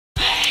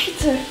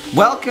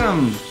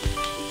Welcome.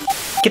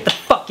 Get the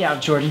fuck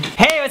out, Jordan.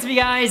 Hey, what's up, you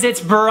guys? It's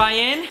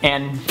Bryan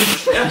and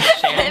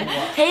Shannon.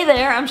 Hey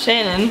there, I'm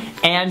Shannon.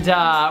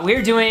 And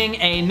we're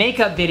doing a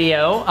makeup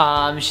video.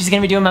 She's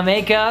gonna be doing my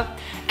makeup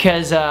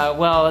because,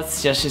 well,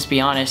 let's just be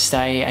honest.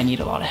 I need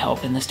a lot of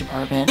help in this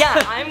department.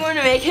 Yeah, I'm going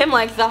to make him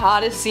like the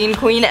hottest scene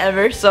queen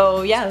ever.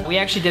 So yeah. We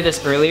actually did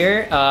this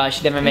earlier.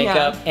 She did my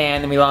makeup,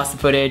 and then we lost the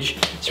footage.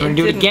 So we're gonna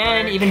do it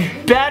again,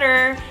 even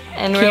better.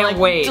 And we're like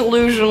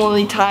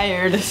delusionally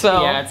tired,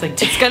 so yeah,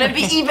 it's gonna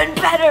be even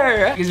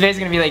better. It's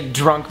basically gonna be like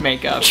drunk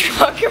makeup.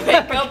 Drunk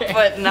makeup, okay.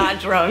 But not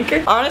drunk.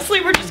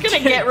 Honestly, we're just gonna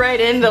get right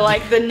into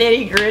like the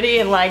nitty gritty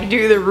and like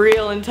do the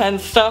real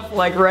intense stuff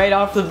like right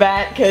off the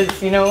bat,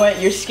 cause you know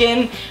what, your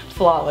skin,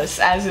 flawless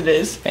as it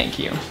is. Thank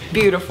you.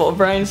 Beautiful.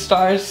 Bryan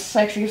Starr's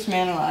sexiest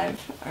man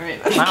alive. All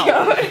right, let's go.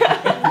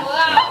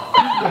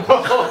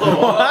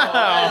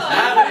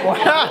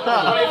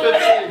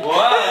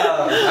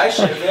 Wow. I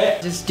should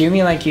have. Just do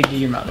me like you do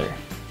your mother.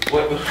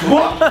 What? What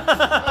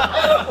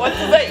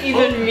does that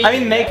even mean? I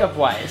mean makeup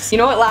wise. You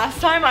know what, last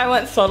time I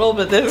went subtle,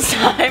 but this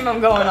time I'm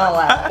going all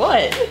out.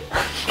 What?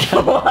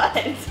 What?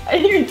 I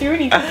didn't even do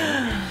anything.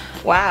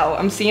 Wow,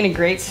 I'm seeing a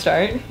great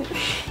start.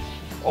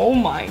 Oh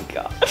my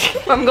god.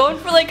 I'm going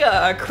for like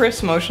a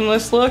Chris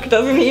Motionless look.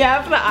 Doesn't he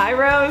have the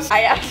eyebrows?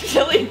 I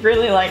actually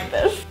really like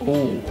this.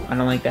 Ooh, I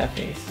don't like that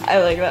face.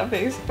 I like that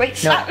face. Wait,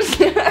 stop.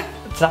 No.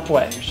 Stop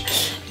what?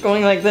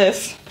 Going like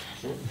this.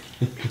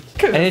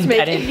 I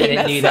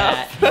didn't do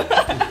that.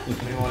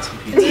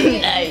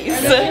 Nice.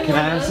 Can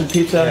I have some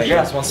pizza? You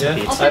guys want some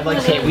pizza? I'd like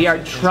okay, we are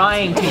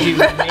trying to do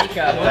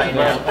makeup right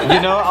now.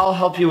 You know, I'll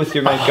help you with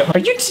your makeup. Are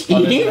you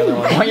eating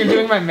while you're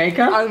doing my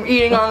makeup? I'm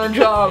eating on the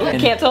job. I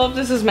can't tell if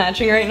this is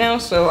matching right now,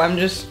 so I'm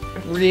just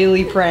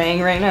really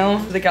praying right now.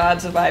 The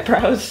gods of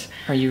eyebrows.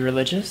 Are you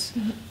religious?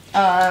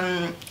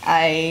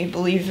 I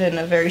believe in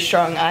a very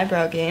strong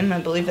eyebrow game. I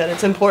believe that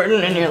it's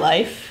important in your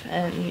life,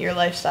 and your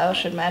lifestyle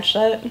should match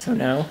that. So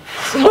no.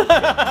 So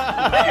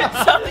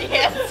the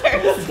answer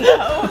is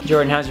no.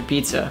 Jordan, how's your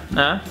pizza?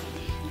 Huh?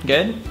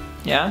 Good?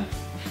 Yeah?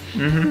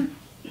 Mm-hmm.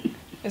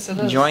 Yes, it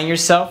is. Enjoying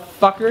yourself,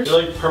 fucker?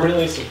 You're like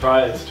permanently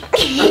surprised.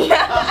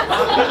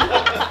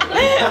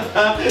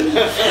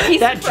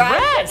 That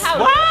dress!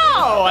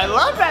 Wow! I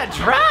love that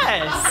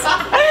dress!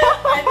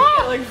 I think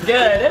it looks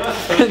good.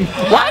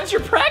 What?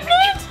 You're pregnant?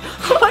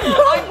 No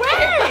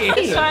way!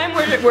 This time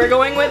we're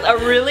going with a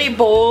really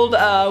bold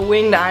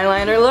winged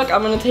eyeliner look.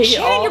 I'm gonna take it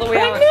all the way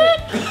out.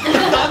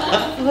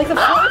 Like the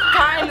 4th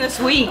time this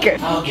week.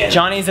 Okay.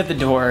 Johnny's at the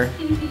door.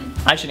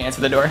 I should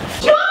answer the door.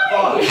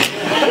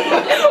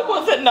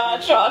 Was it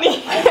not,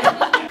 Johnny?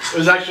 It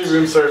was actually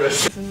room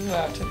service. This is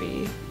about to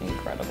be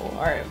incredible.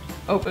 Alright,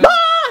 open.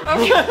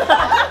 Okay.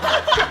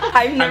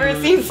 I've never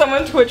seen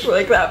someone twitch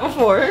like that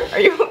before. Are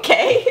you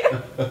okay?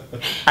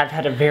 I've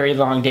had a very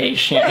long day,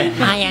 Shannon.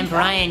 Hi, I'm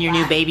Bryan, your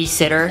new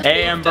babysitter.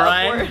 Hey, I'm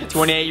Bryan,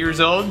 28 years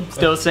old,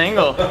 still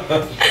single.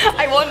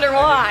 I wonder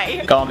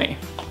why. Call me.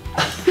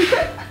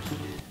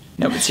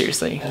 No, but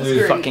seriously,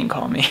 fucking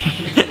call me.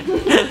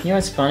 You know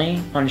what's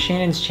funny? On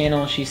Shannon's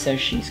channel, she says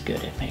she's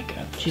good at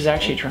makeup. She's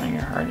actually trying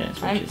her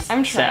hardest, which is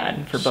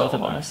sad for both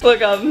of us.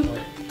 Look up.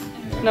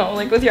 No,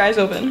 like with your eyes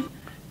open.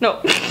 No.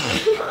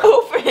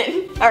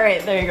 Open. All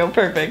right, there you go.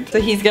 Perfect.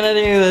 So he's gonna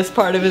do this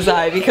part of his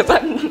eye because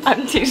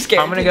I'm too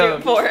scared to do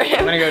it for him.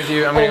 I'm gonna go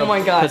do. Oh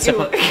my god.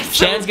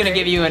 Shannon's gonna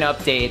give you an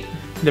update.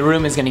 The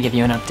room is gonna give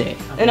you an update.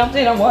 An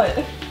update on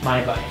what?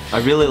 My life. I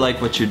really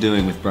like what you're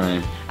doing with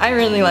Bryan. I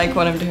really like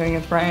what I'm doing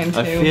with Bryan too.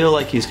 I feel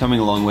like he's coming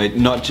a long way,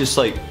 not just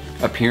like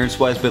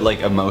appearance-wise, but like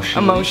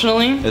emotionally.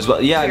 Emotionally? As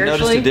well. Yeah, I've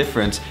noticed a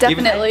difference.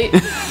 Definitely.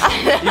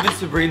 Even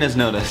Sabrina's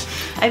noticed.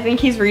 I think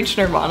he's reached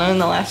nirvana in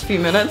the last few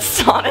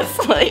minutes,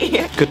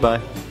 honestly. Goodbye.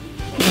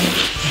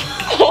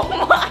 Oh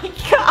my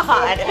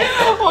god!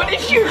 What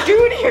did you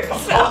do to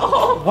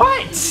yourself?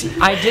 What?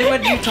 I did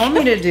what you told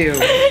me to do.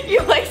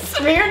 You like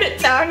smeared it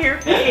down your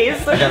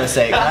face. I gotta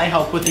say, can I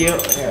help with you?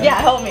 Yeah,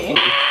 help me.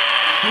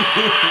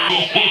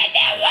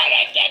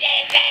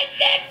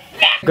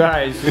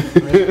 Guys,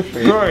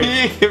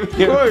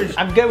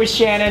 I'm good with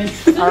Shannon.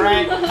 All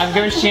right, I'm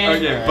good with Shannon.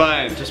 Okay,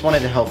 fine. Just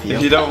wanted to help you.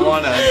 If you don't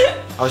wanna.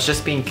 I was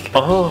just being.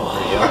 Oh.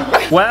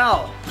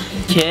 Well,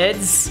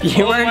 kids,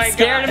 you weren't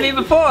scared of me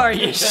before.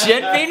 You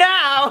should be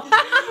now.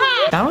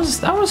 That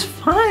was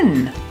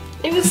fun.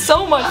 It was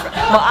so much fun.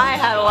 Well, I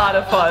had a lot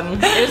of fun.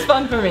 It was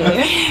fun for me.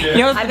 You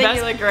know, I think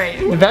you look great.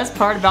 The best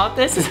part about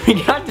this is we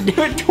got to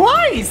do it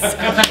twice.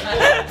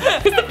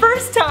 Because the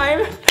first time,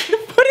 the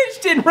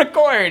footage didn't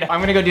record. I'm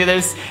gonna go do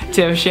this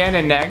to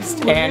Shannon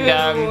next.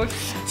 And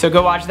so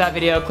go watch that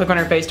video. Click on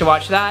her face to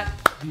watch that.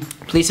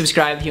 Please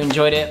subscribe if you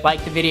enjoyed it.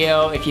 Like the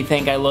video if you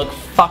think I look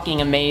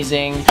fucking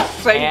amazing.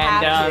 So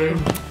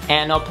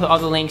and I'll put all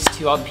the links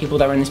to all the people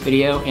that were in this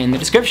video in the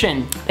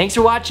description. Thanks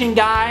for watching,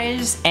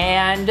 guys,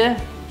 and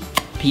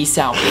peace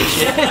out,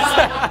 bitches.